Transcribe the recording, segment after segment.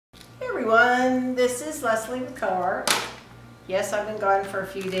everyone, this is Leslie with Color. Yes, I've been gone for a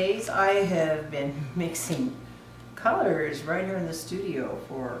few days. I have been mixing colors right here in the studio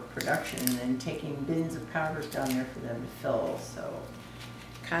for production and taking bins of powders down there for them to fill. So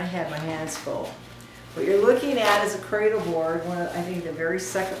kind of had my hands full. What you're looking at is a cradle board. I think the very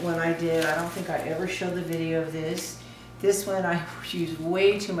second one I did, I don't think I ever showed the video of this. This one I used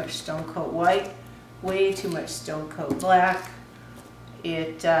way too much stone coat white, way too much stone coat black.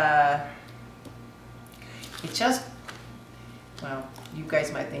 It just, well, you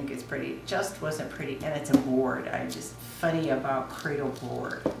guys might think it's pretty. It just wasn't pretty, and it's a board. I'm just funny about cradle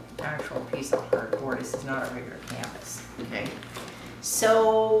board, actual piece of hardboard. This is not a regular canvas. Okay,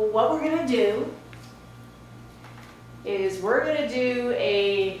 so what we're gonna do is we're gonna do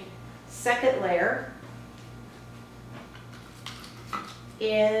a second layer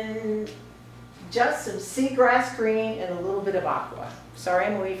in just some seagrass green and a little bit of aqua. Sorry,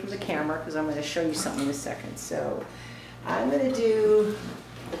 I'm away from the camera because I'm going to show you something in a second. So I'm going to do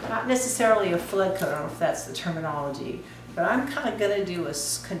not necessarily a flood coat, I don't know if that's the terminology, but I'm kind of going to do a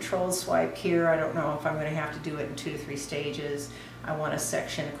controlled swipe here. I don't know if I'm going to have to do it in 2 to 3 stages. I want a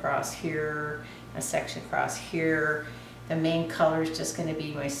section across here, a section across here. The main color is just going to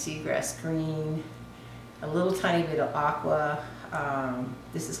be my seagrass green, a little tiny bit of aqua.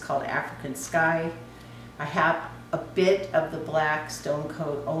 This is called African Sky. I have a bit of the black stone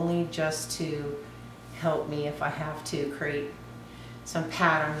coat only just to help me if I have to create some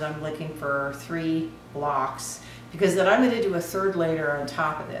patterns. I'm looking for 3 blocks because then I'm going to do a third layer on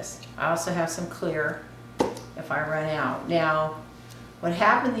top of this. I also have some clear if I run out. Now, what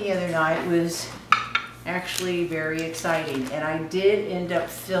happened the other night was actually very exciting, and I did end up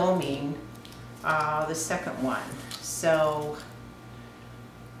filming the second one. So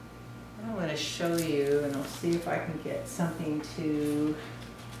I'm going to show you, and I'll see if I can get something to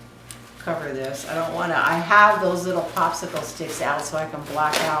cover this. I don't want to, I have those little popsicle sticks out so I can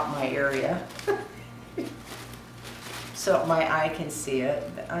block out my area so my eye can see it.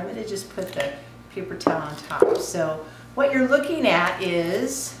 But I'm going to just put the paper towel on top. So what you're looking at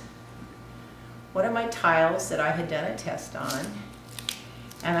is one of my tiles that I had done a test on,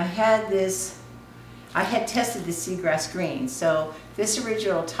 and I had tested the seagrass green. So this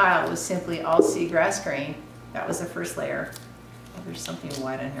original tile was simply all seagrass green. That was the first layer. Oh, there's something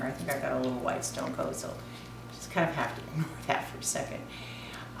white on here. I think I got a little white stone coat, so just kind of have to ignore that for a second.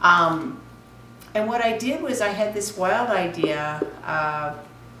 And what I did was I had this wild idea of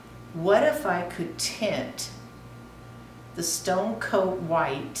what if I could tint the stone coat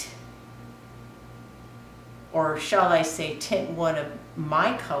white, or shall I say tint one of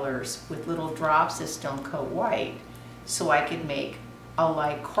my colors with little drops of stone coat white so I could make a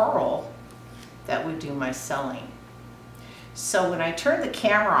light coral that would do my selling. So when I turned the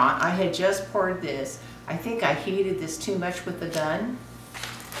camera on, I had just poured this. I think I heated this too much with the gun.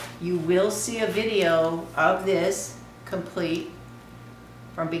 You will see a video of this complete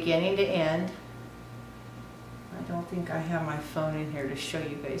from beginning to end. I don't think I have my phone in here to show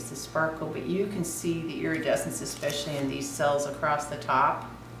you guys the sparkle, but you can see the iridescence, especially in these cells across the top,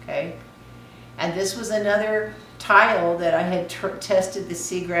 okay? And this was another tile that I had tested the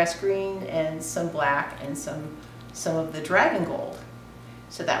seagrass green and some black and some of the dragon gold.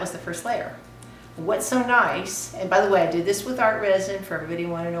 So that was the first layer. What's so nice, and by the way, I did this with art resin for everybody who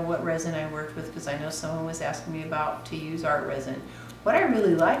want to know what resin I worked with, because I know someone was asking me about to use art resin. What I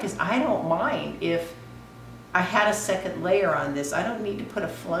really like is I don't mind if I had a second layer on this. I don't need to put a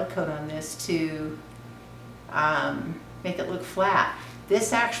flood coat on this to make it look flat.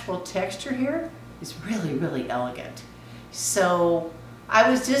 This actual texture here is really, really elegant. So I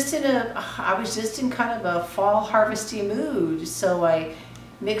was just in kind of a fall harvesty mood. So I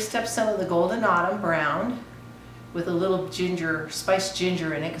mixed up some of the golden autumn brown with a little ginger, spiced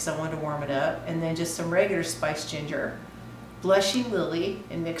ginger in it because I wanted to warm it up, and then just some regular spiced ginger, blushing lily,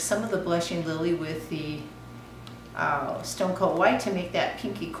 and mixed some of the blushing lily with the stone coat white to make that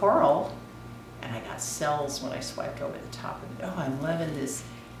pinky coral, and I got cells when I swiped over the top of it. Oh, I'm loving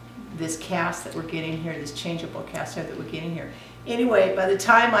this cast that we're getting here, this changeable cast that we're getting here. Anyway, by the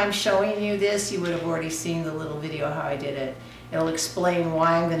time I'm showing you this, you would have already seen the little video how I did it. It'll explain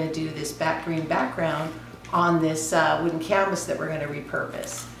why I'm going to do this green background on this wooden canvas that we're going to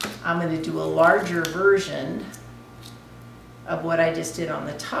repurpose. I'm going to do a larger version of what I just did on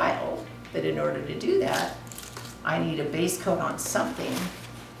the tile, but in order to do that, I need a base coat on something.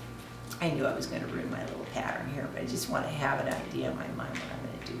 I knew I was going to ruin my little pattern here, but I just want to have an idea in my mind what I'm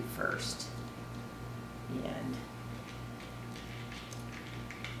going to do first. And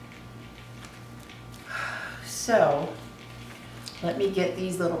so Let me get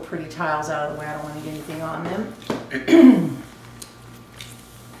these little pretty tiles out of the way. I don't want to get anything on them.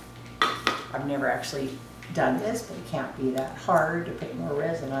 I've never actually done this, but it can't be that hard to put more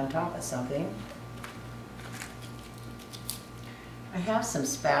resin on top of something. I have some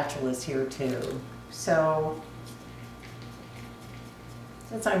spatulas here too. So,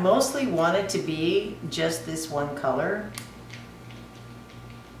 since I mostly want it to be just this one color,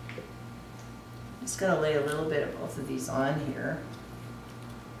 I'm just going to lay a little bit of both of these on here.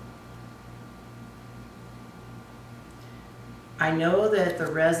 I know that the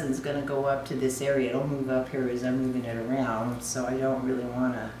resin's going to go up to this area. It'll move up here as I'm moving it around, so I don't really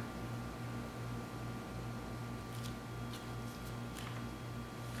want to.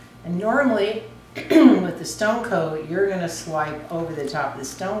 And normally, with the stone coat, you're going to swipe over the top of the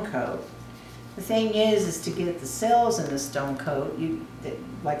stone coat. The thing is to get the cells in the stone coat,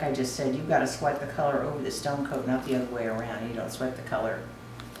 like I just said, you've got to swipe the color over the stone coat, not the other way around. You don't swipe the color,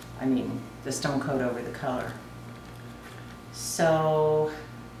 the stone coat over the color. So,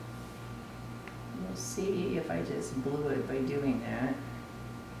 we'll see if I just blew it by doing that.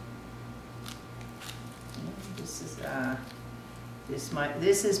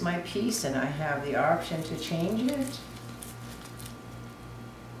 This is my piece, and I have the option to change it.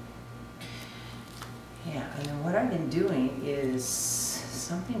 Yeah, and then what I've been doing is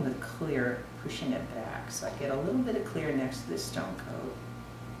something with clear, pushing it back, so I get a little bit of clear next to this stone coat.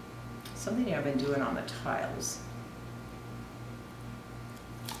 Something I've been doing on the tiles.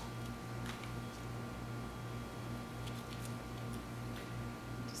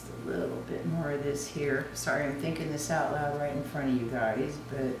 A little bit more of this here. Sorry, I'm thinking this out loud right in front of you guys,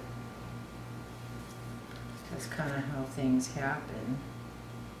 but that's kind of how things happen.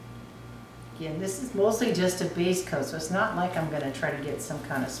 Again, this is mostly just a base coat, so it's not like I'm going to try to get some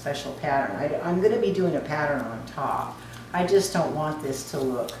kind of special pattern. I'm going to be doing a pattern on top. I just don't want this to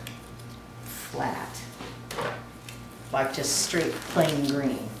look flat, like just straight plain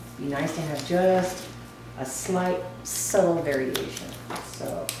green. It'd be nice to have just a slight, subtle variation.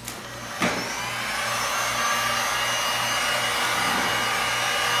 So.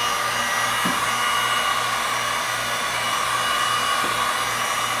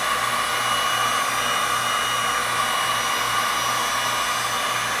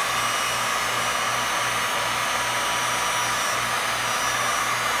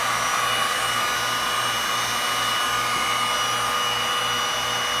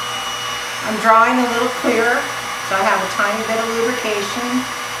 I'm drawing a little clearer, so I have a tiny bit of lubrication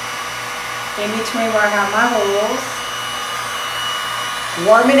in between where I have my holes.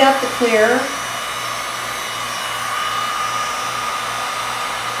 Warming up the clear.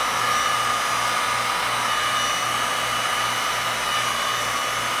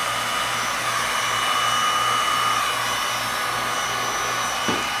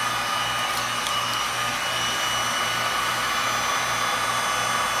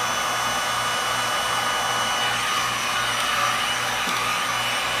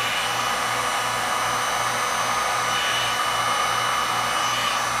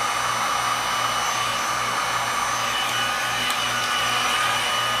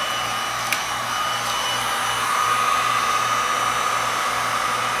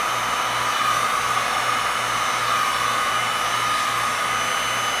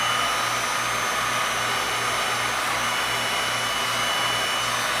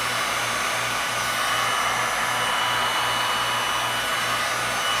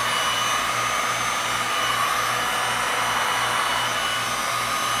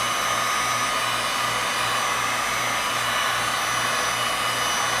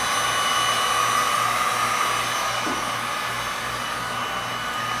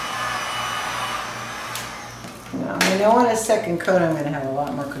 I know on a second coat I'm going to have a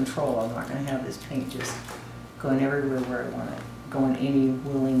lot more control. I'm not going to have this paint just going everywhere where I want it, going any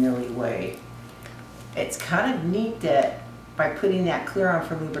willy-nilly way. It's kind of neat that by putting that clear on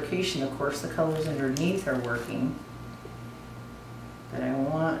for lubrication, of course the colors underneath are working. But I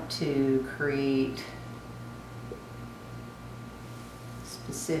want to create a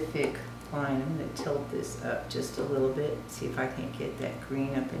specific line. I'm going to tilt this up just a little bit, see if I can get that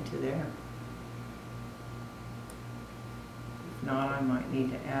green up into there. If not, I might need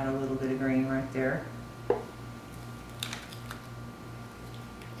to add a little bit of green right there. I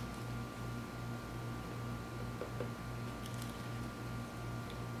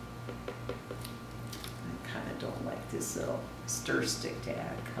kind of don't like this little stir stick to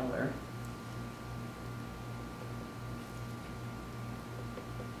add color.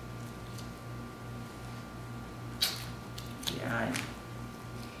 Yeah,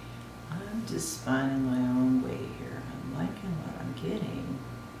 I'm just finding my own way here. I'm liking what I'm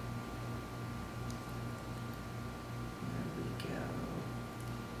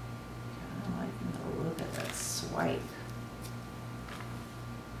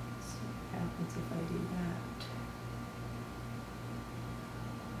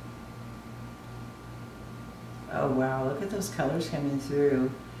Oh wow, look at those colors coming through.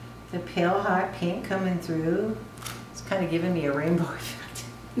 The pale hot pink coming through. It's kind of giving me a rainbow effect.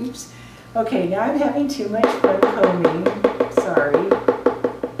 Oops. Okay, now I'm having too much fun combing. Sorry.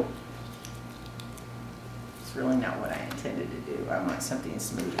 It's really not what I intended to do. I want something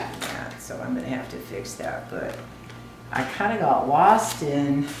smoother than that, so I'm going to have to fix that. But I kind of got lost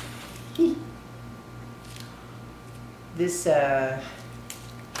in this, oh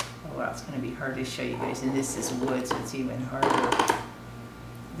wow, it's going to be hard to show you guys, and this is wood, so it's even harder.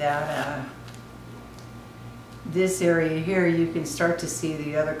 That, this area here, you can start to see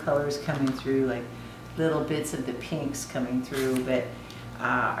the other colors coming through, like little bits of the pinks coming through, but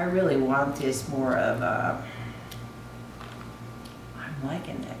I really want this more of a, I'm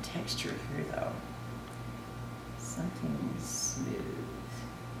liking that texture here though. Something smooth.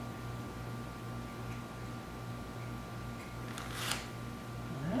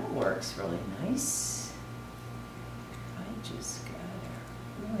 Well, that works really nice. I just got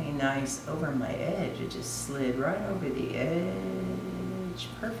it really nice over my edge. It just slid right over the edge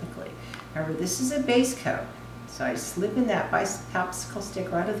perfectly. Remember, this is a base coat. So I slip in that popsicle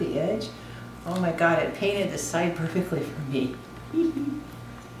stick right at the edge. Oh my God, it painted the side perfectly for me.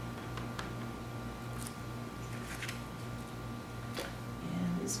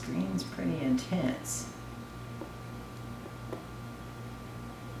 This green's pretty intense.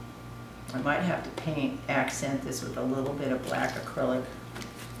 I might have to accent this with a little bit of black acrylic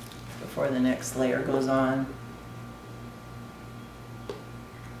before the next layer goes on.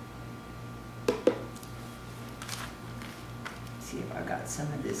 See if I've got some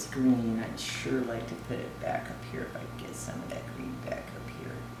of this green. I'd sure like to put it back up here if I can get some of that green back up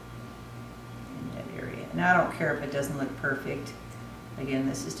here in that area. And I don't care if it doesn't look perfect. Again,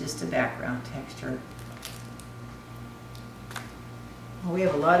 this is just a background texture. Well, we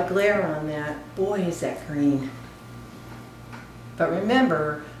have a lot of glare on that. Boy, is that green. But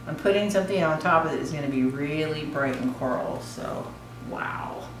remember, I'm putting something on top of it that's going to be really bright and coral. So,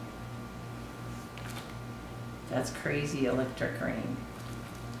 wow. That's crazy electric green.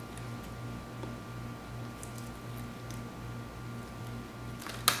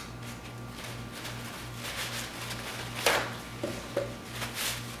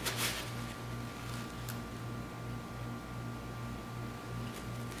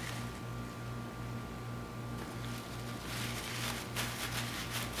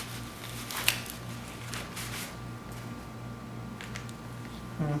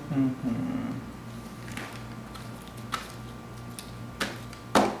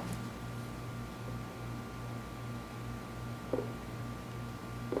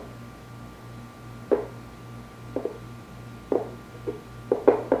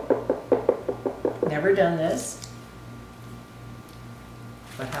 Never done this,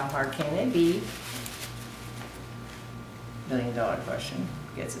 but how hard can it be? $1 million question.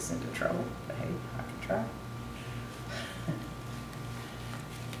 Gets us into trouble, but hey, I can try.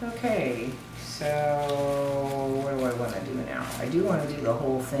 Okay, so what do I want to do now? I do want to do the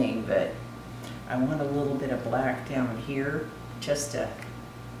whole thing, but I want a little bit of black down here, just a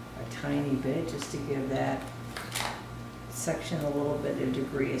tiny bit, just to give that section a little bit of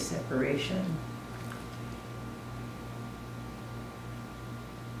degree of separation.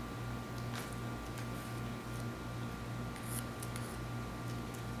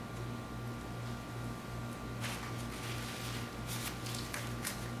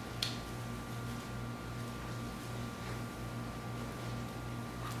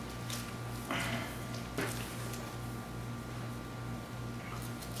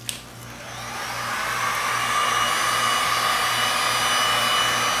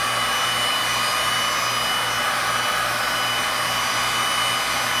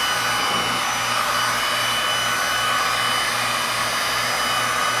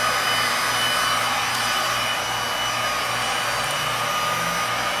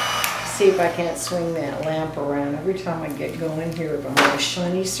 See if I can't swing that lamp around. Every time I get going here behind a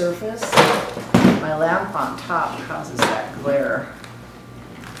shiny surface, my lamp on top causes that glare.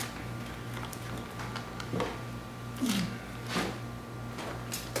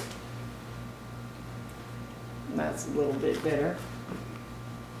 That's a little bit better.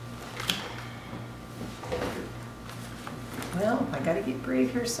 Well, I gotta get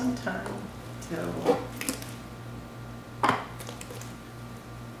brave here sometime. So.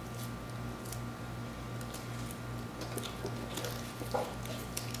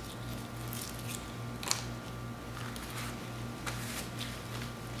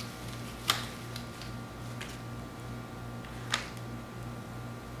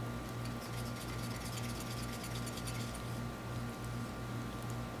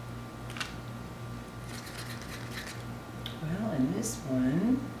 this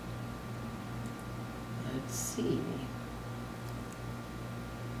one, let's see.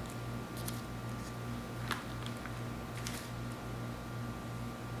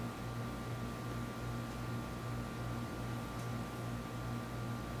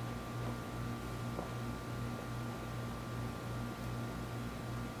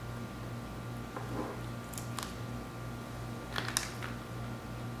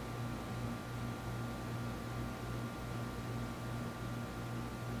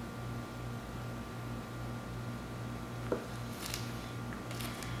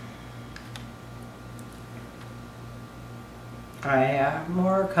 I have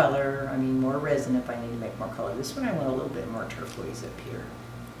more color, more resin if I need to make more color. This one I want a little bit more turquoise up here.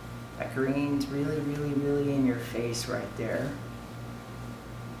 That green's really, really, really in your face right there.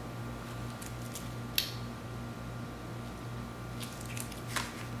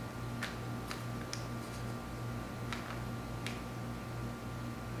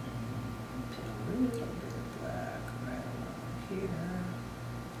 Put a little bit of black right along here.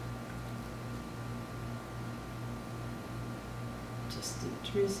 Just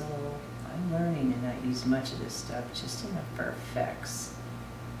a drizzle. I'm learning to not use much of this stuff, just enough for effects.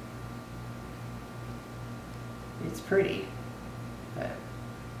 It's pretty, but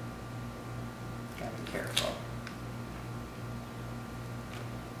gotta be careful.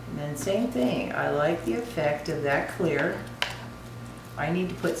 And then same thing, I like the effect of that clear. I need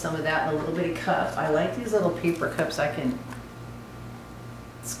to put some of that in a little bitty cup. I like these little paper cups I can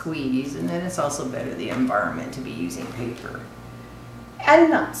squeeze, and then it's also better the environment to be using paper.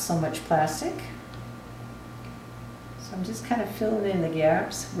 And not so much plastic. So I'm just kind of filling in the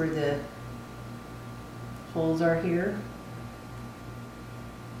gaps where the holes are here.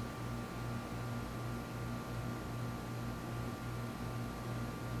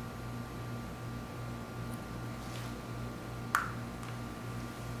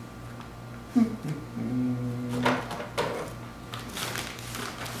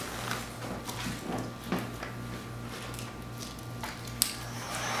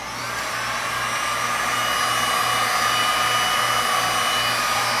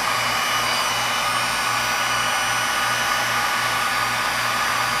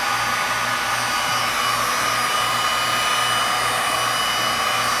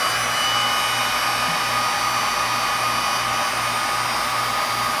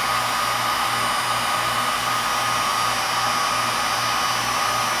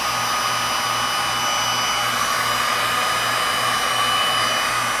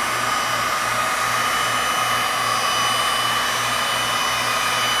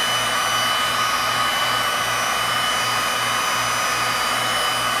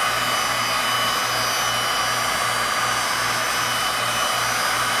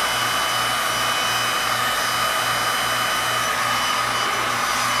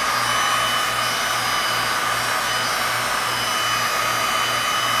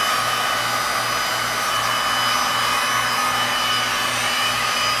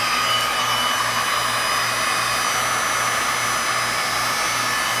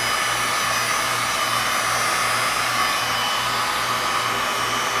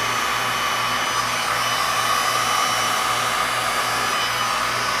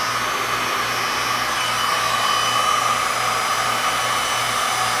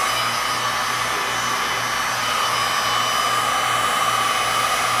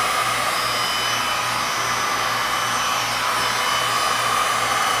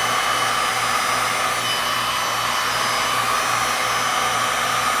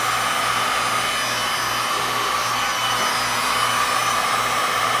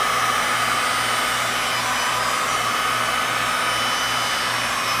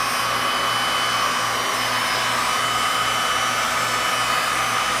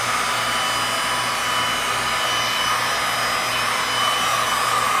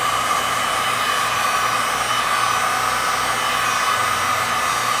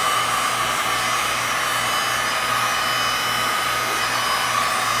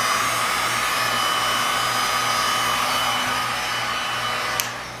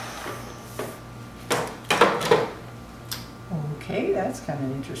 Okay, that's kind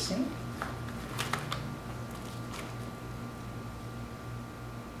of interesting.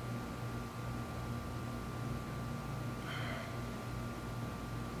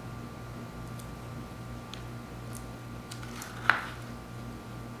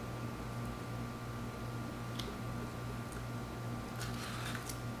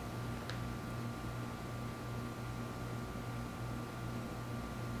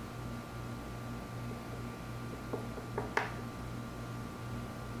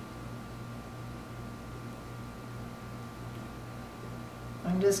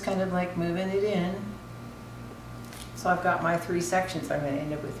 I'm just kind of like moving it in. So I've got my 3 sections. I'm going to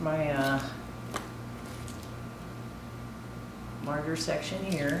end up with my larger section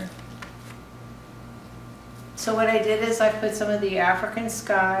here. So what I did is I put some of the African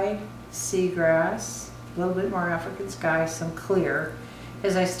sky, seagrass, a little bit more African sky, some clear.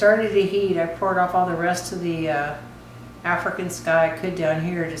 As I started to heat, I poured off all the rest of the African sky I could down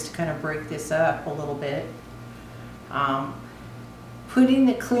here just to kind of break this up a little bit. Putting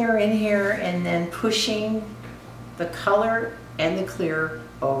the clear in here and then pushing the color and the clear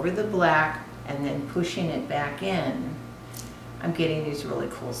over the black and then pushing it back in, I'm getting these really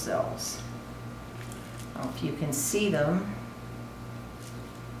cool cells. I don't know if you can see them.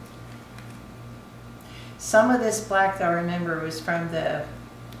 Some of this black, though, I remember, was from the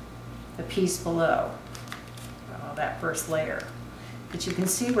piece below, that first layer. But you can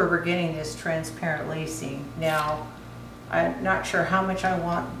see where we're getting this transparent lacing. Now, I'm not sure how much I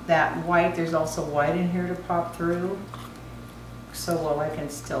want that white. There's also white in here to pop through. So while I can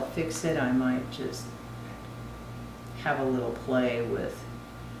still fix it, I might just have a little play with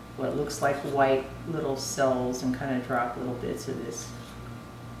what looks like white little cells and kind of drop little bits of this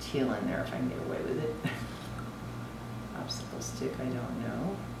teal in there if I can get away with it. Obstacle stick, I don't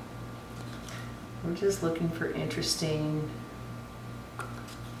know. We're just looking for interesting,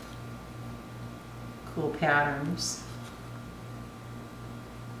 cool patterns.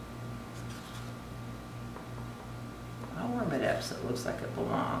 I'll warm it up so it looks like it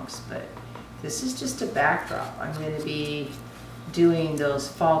belongs, but this is just a backdrop. I'm going to be doing those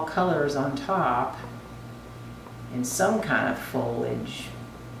fall colors on top in some kind of foliage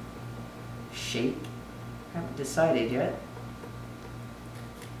shape. I haven't decided yet.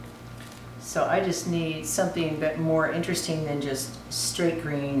 So I just need something a bit more interesting than just straight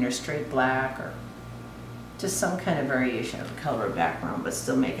green or straight black, or just some kind of variation of the color background, but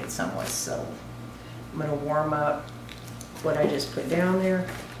still make it somewhat subtle. I'm going to warm up what I just put down there.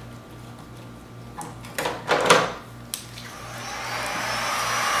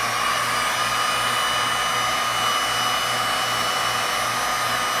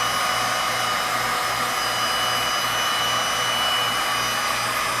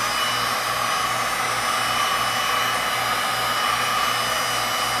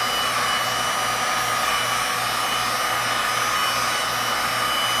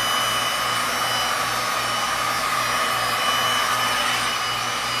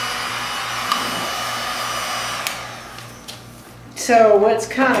 So what's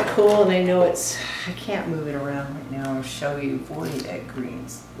kind of cool, and I know I can't move it around right now, I'll show you, boy, that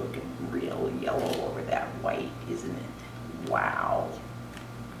green's looking real yellow over that white, isn't it? Wow.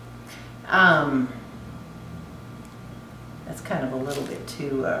 That's kind of a little bit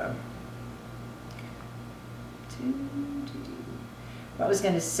too, what I was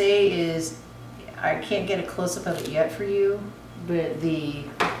going to say is, I can't get a close-up of it yet for you, but the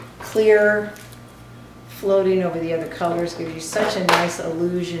clear floating over the other colors gives you such a nice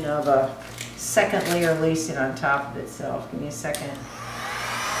illusion of a second layer lacing on top of itself. Give me a second.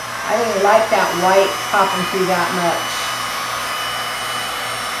 I didn't like that white popping through that much.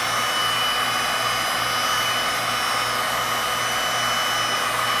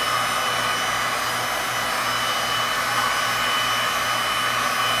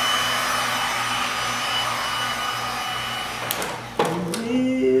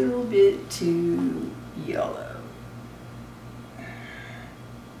 Yellow.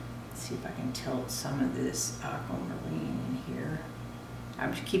 Let's see if I can tilt some of this aquamarine in here. I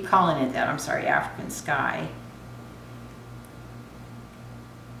keep calling it that, I'm sorry, African sky.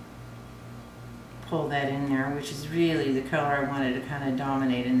 Pull that in there, which is really the color I wanted to kind of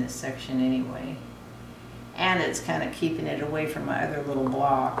dominate in this section anyway. And it's kind of keeping it away from my other little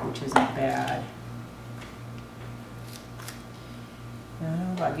block, which isn't bad.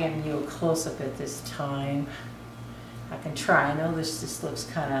 About giving you a close-up at this time. I can try. I know this just looks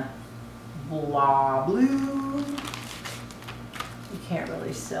kind of blah blue. You can't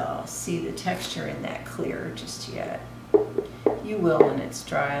really see the texture in that clear just yet. You will when it's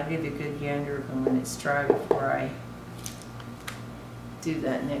dry. I'll give you a good gander when it's dry before I do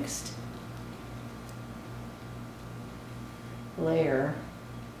that next layer.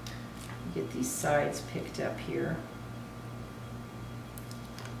 Get these sides picked up here.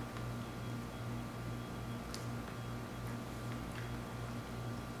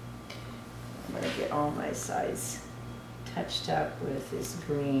 I'm going to get all my sides touched up with this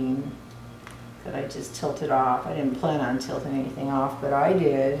green that I just tilted off. I didn't plan on tilting anything off, but I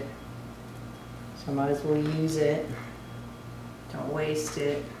did. So I might as well use it. Don't waste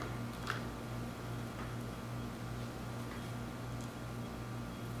it.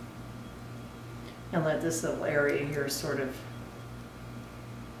 And let this little area here sort of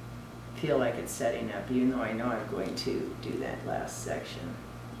feel like it's setting up, even though I know I'm going to do that last section.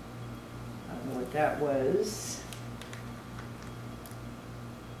 I don't know what that was.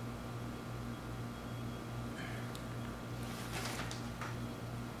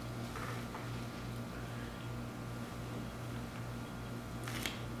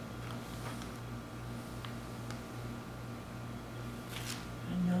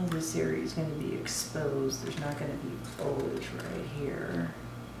 This area is going to be exposed. There's not going to be foliage right here.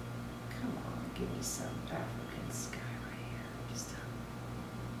 Come on, give me some African sky right here.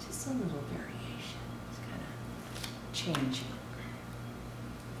 Just a little variation. It's kind of changing.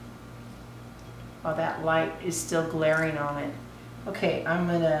 While that light is still glaring on it. Okay, I'm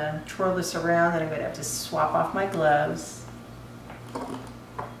going to twirl this around, and I'm going to have to swap off my gloves.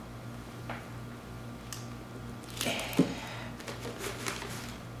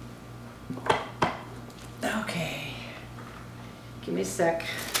 Give me a sec.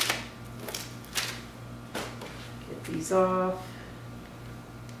 Get these off.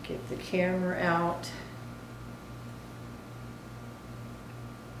 Get the camera out.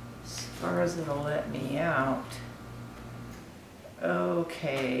 As far as it'll let me out.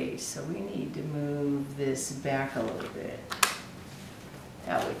 Okay, so we need to move this back a little bit.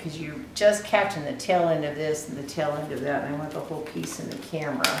 That way, because you're just catching the tail end of this and the tail end of that, and I want the whole piece in the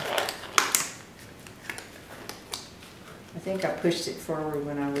camera. I think I pushed it forward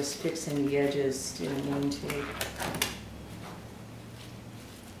when I was fixing the edges, didn't mean to.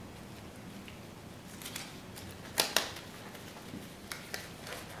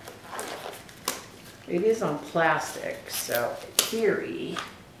 It is on plastic, so in theory,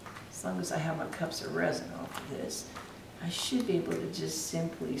 as long as I have my cups of resin off of this, I should be able to just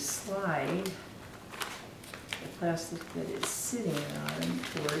simply slide the plastic that it's sitting on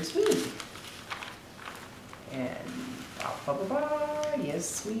towards me. And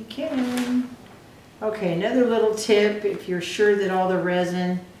yes, we can. Okay, another little tip, if you're sure that all the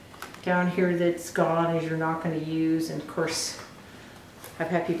resin down here that's gone is you're not going to use, and of course I've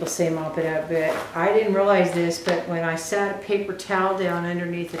had people say mop it up, but I didn't realize this, but when I sat a paper towel down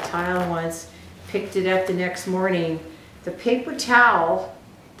underneath the tile once, picked it up the next morning, the paper towel,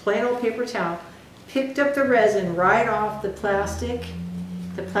 plain old paper towel, picked up the resin right off the plastic.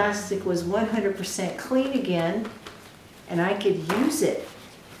 The plastic was 100% clean again, and I could use it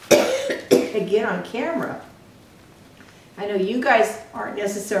again on camera. I know you guys aren't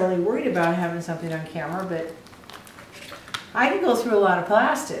necessarily worried about having something on camera, but I can go through a lot of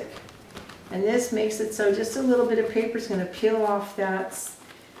plastic. And this makes it so just a little bit of paper is going to peel off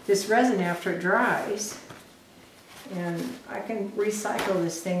this resin after it dries. And I can recycle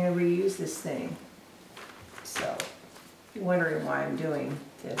this thing and reuse this thing. So, if you're wondering why I'm doing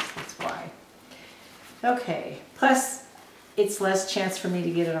this, that's why. Okay, plus it's less chance for me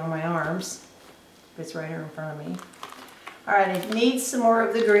to get it on my arms. It's right here in front of me. Alright, it needs some more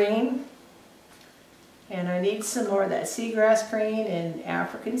of the green. And I need some more of that seagrass green and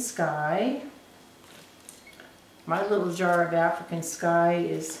African sky. My little jar of African sky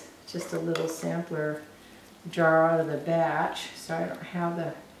is just a little sampler jar out of the batch, so I don't have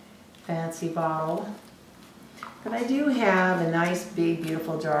the fancy bottle. But I do have a nice big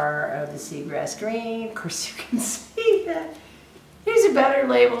beautiful jar of the seagrass green. Of course you can see that. Here's a better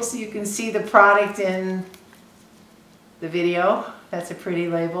label so you can see the product in the video. That's a pretty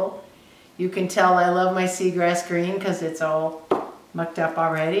label. You can tell I love my seagrass green because it's all mucked up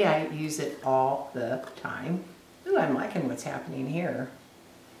already. I use it all the time. Ooh, I'm liking what's happening here.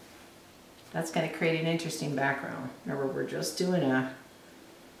 That's going to create an interesting background. Remember, we're just doing a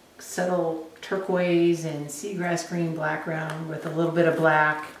subtle turquoise and seagrass green background with a little bit of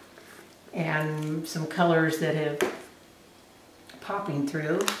black and some colors that have popping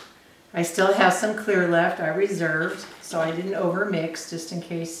through. I still have some clear left. I reserved, so I didn't over mix just in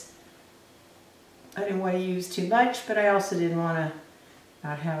case I didn't want to use too much, but I also didn't want to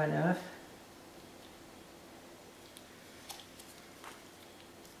not have enough.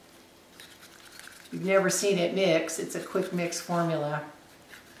 You've never seen it mix. It's a quick mix formula.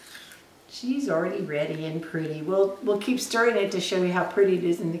 She's already ready and pretty. We'll keep stirring it to show you how pretty it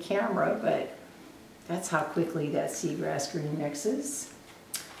is in the camera, but that's how quickly that seagrass green mixes.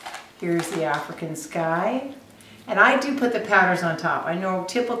 Here's the African sky. And I do put the powders on top. I know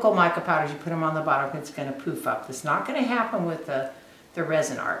typical mica powders, you put them on the bottom, it's going to poof up. That's not going to happen with the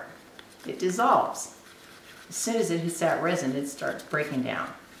resin art. It dissolves. As soon as it hits that resin, it starts breaking down.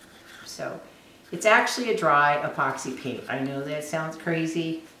 So it's actually a dry epoxy paint. I know that sounds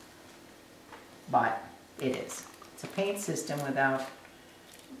crazy, but it is. It's a paint system without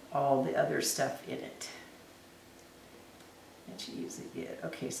all the other stuff in it. That should use it good.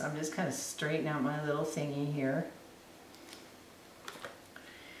 Okay, so I'm just kind of straightening out my little thingy here.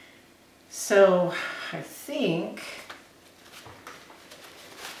 So I think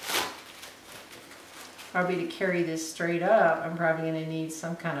probably to carry this straight up, I'm probably going to need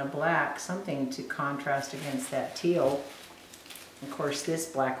some kind of black, something to contrast against that teal. Of course, this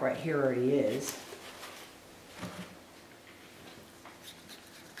black right here already is.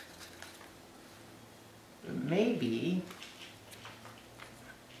 But maybe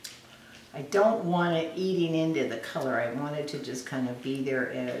I don't want it eating into the color. I want it to just kind of be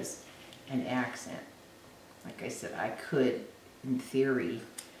there as an accent. Like I said, I could, in theory,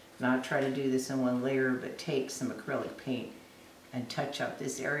 not try to do this in one layer, but take some acrylic paint and touch up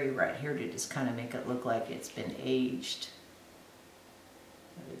this area right here to just kind of make it look like it's been aged.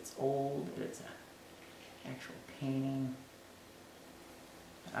 That it's old, that it's an actual painting.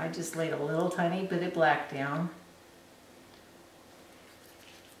 I just laid a little tiny bit of black down.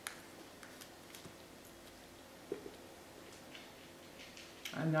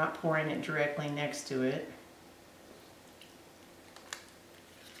 I'm not pouring it directly next to it.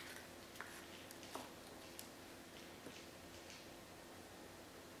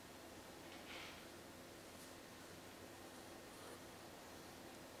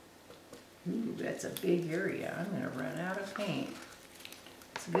 Ooh, that's a big area. I'm going to run out of paint.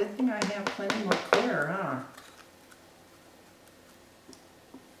 It's a good thing I have plenty more clear, huh?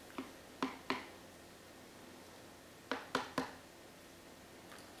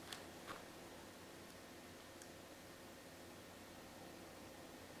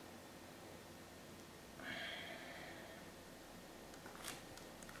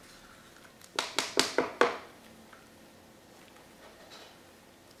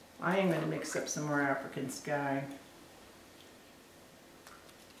 I am going to mix up some more African Sky.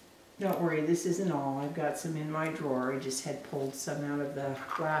 Don't worry, this isn't all. I've got some in my drawer. I just had pulled some out of the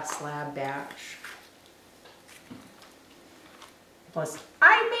glass slab batch. Plus,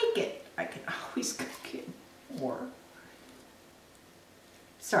 I make it. I can always go get more.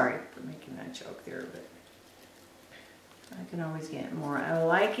 Sorry for making that joke there, but I can always get more. I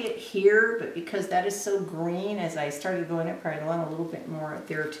like it here, but because that is so green, as I started going up here, I want a little bit more up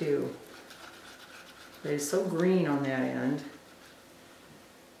there too. But it's so green on that end.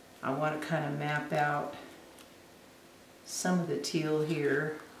 I want to kind of map out some of the teal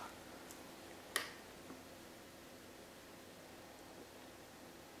here.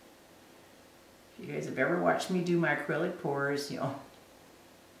 If you guys have ever watched me do my acrylic pours, you know,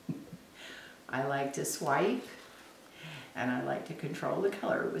 I like to swipe. And I like to control the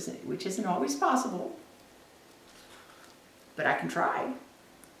color, which isn't always possible, but I can try.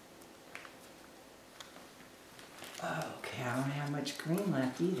 Okay, I don't have much green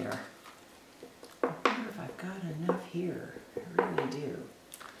left either. I wonder if I've got enough here. I really do.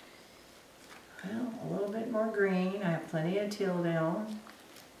 Well, a little bit more green. I have plenty of teal down.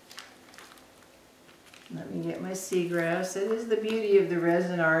 Let me get my seagrass. It is the beauty of the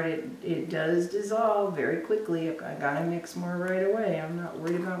resin art. It does dissolve very quickly. I gotta mix more right away. I'm not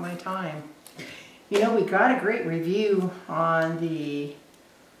worried about my time. You know, we got a great review on the,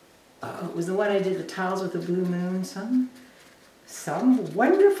 it was the one I did the tiles with the blue moon. Some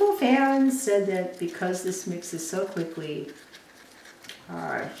wonderful fans said that because this mixes so quickly,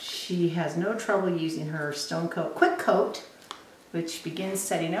 she has no trouble using her stone coat quick coat, which begins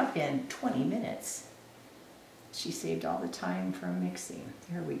setting up in 20 minutes. She saved all the time from mixing.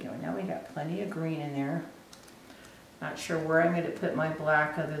 There we go. Now we got plenty of green in there. Not sure where I'm going to put my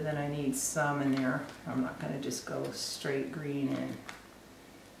black other than I need some in there. I'm not going to just go straight green and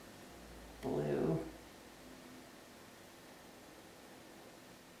blue.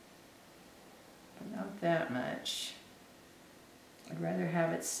 But not that much. I'd rather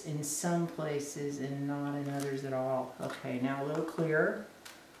have it in some places and not in others at all. Okay, now a little clear.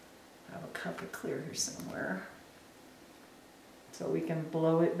 I have a cup of clear here somewhere. So we can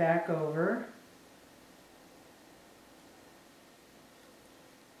blow it back over.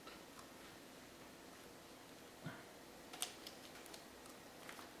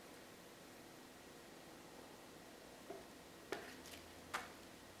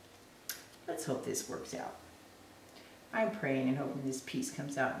 Let's hope this works out. I'm praying and hoping this piece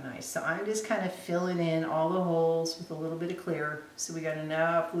comes out nice. So I'm just kind of filling in all the holes with a little bit of clear so we got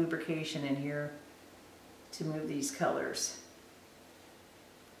enough lubrication in here to move these colors.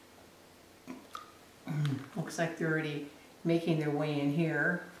 Looks like they're already making their way in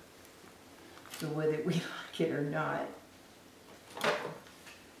here, so whether we like it or not.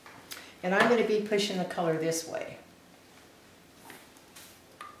 And I'm going to be pushing the color this way.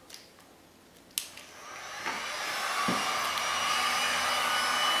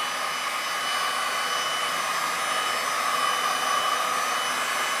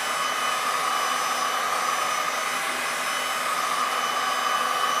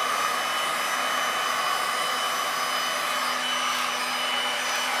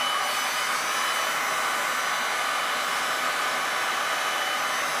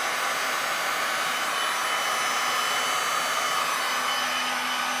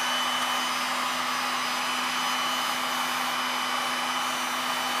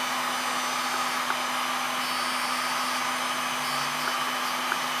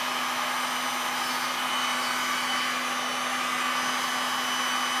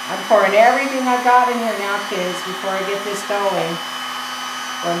 I'm pouring everything I've got in here now, kids, before I get this going.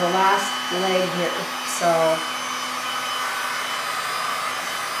 On the last leg here, so.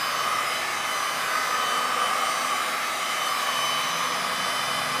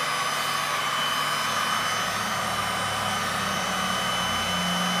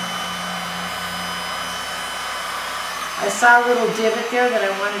 I saw a little divot there that I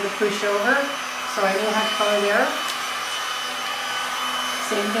wanted to push over, so I knew how to color there.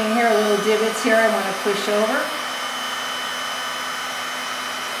 Same thing here, little divots here I want to push over.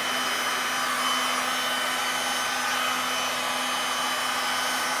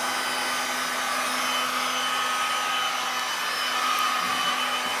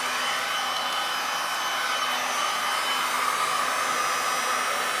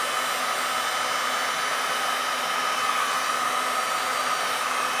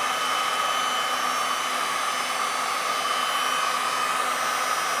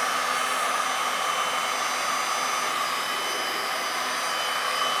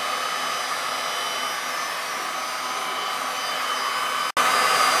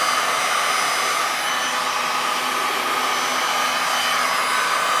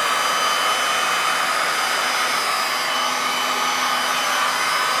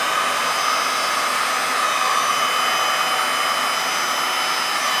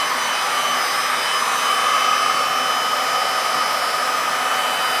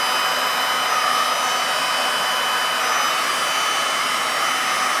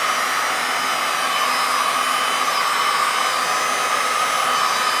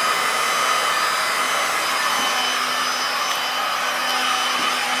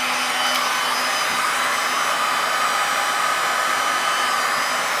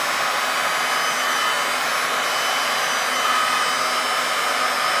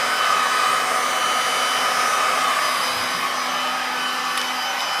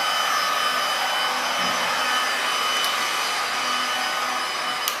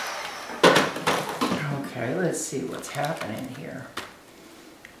 Let's see what's happening here.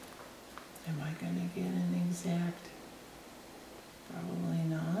 Am I going to get an exact? Probably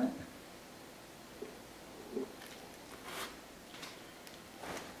not.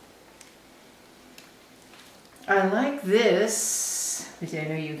 I like this, but I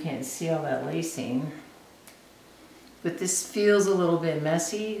know you can't see all that lacing, but this feels a little bit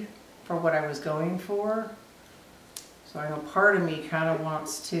messy for what I was going for. So I know part of me kind of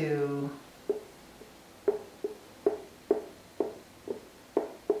wants to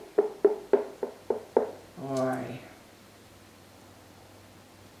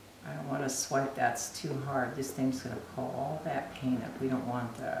swipe, that's too hard. This thing's going to pull all that paint up. We don't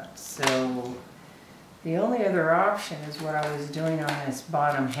want that. So the only other option is what I was doing on this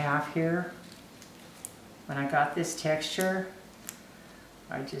bottom half here. When I got this texture,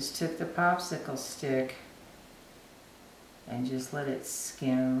 I just took the popsicle stick and just let it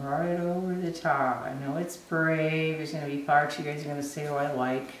skim right over the top. I know it's brave. There's going to be parts you guys are going to say, oh, I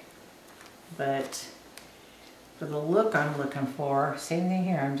like. But for the look I'm looking for, same thing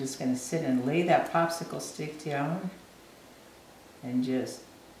here. I'm just going to sit and lay that popsicle stick down and just,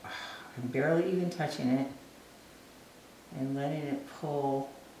 I'm barely even touching it and letting it pull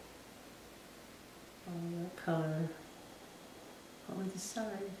all that color over the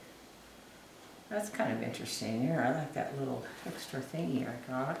side. That's kind of interesting here. I like that little extra thingy I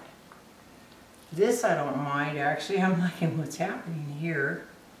got. This I don't mind actually. I'm liking what's happening here.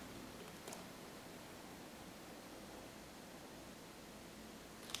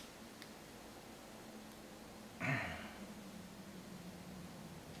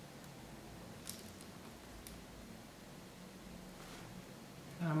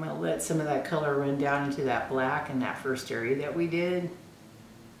 I'm going to let some of that color run down into that black in that first area that we did.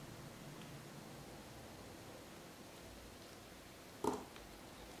 Let's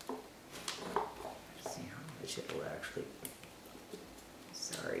see how much it'll actually...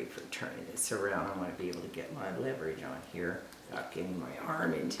 Sorry for turning this around. I want to be able to get my leverage on here without getting my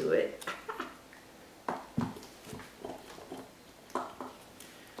arm into it. I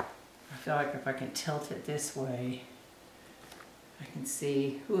feel like if I can tilt it this way, I can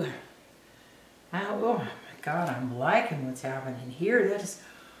see, ooh, oh my God, I'm liking what's happening here. That is,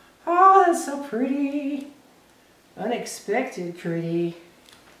 oh, that's so pretty. Unexpected pretty.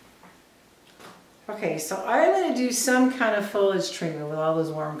 Okay, so I'm going to do some kind of foliage treatment with all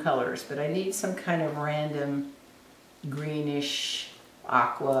those warm colors, but I need some kind of random greenish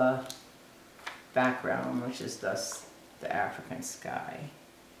aqua background, which is thus the African sky.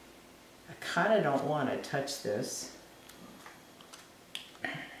 I kind of don't want to touch this.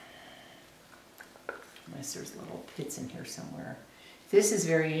 Unless there's little pits in here somewhere. This is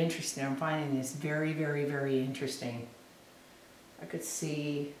very interesting. I'm finding this very, very, very interesting. I could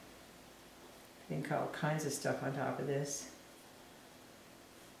see, I think, all kinds of stuff on top of this.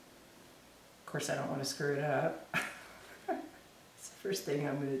 Of course, I don't want to screw it up. It's the first thing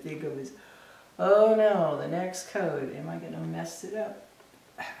I'm going to think of is, oh no, the next coat. Am I going to mess it up?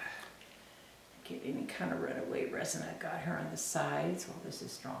 Get any kind of runaway resin I got here on the sides while this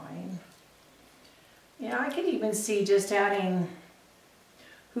is drying. Yeah, I could even see just adding,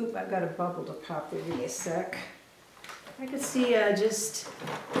 oop, I've got a bubble to pop there, give me a sec. I could see just,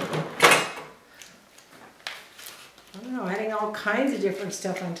 I don't know, adding all kinds of different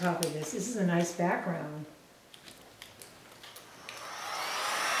stuff on top of this. This is a nice background.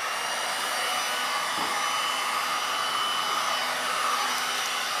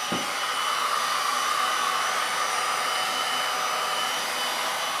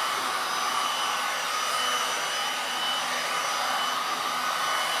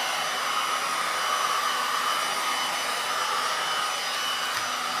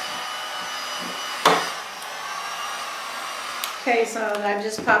 Okay, so I'm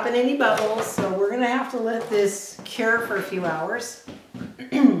just popping any bubbles, so we're going to have to let this cure for a few hours.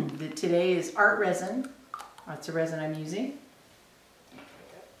 Today is art resin. That's the resin I'm using.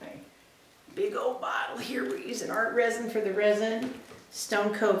 My big old bottle here. We're using art resin for the resin,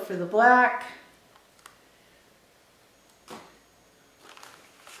 stone coat for the black.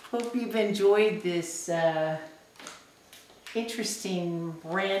 Hope you've enjoyed this interesting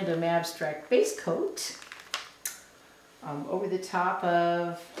random abstract base coat. Over the top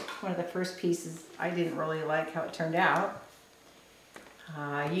of one of the first pieces. I didn't really like how it turned out.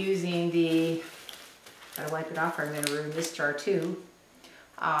 Using the, gotta wipe it off or I'm going to ruin this jar too.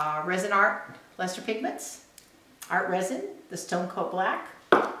 Rezin Arte Luster Pigments, art resin, the stone coat black.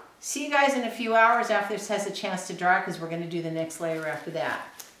 See you guys in a few hours after this has a chance to dry because we're going to do the next layer after that.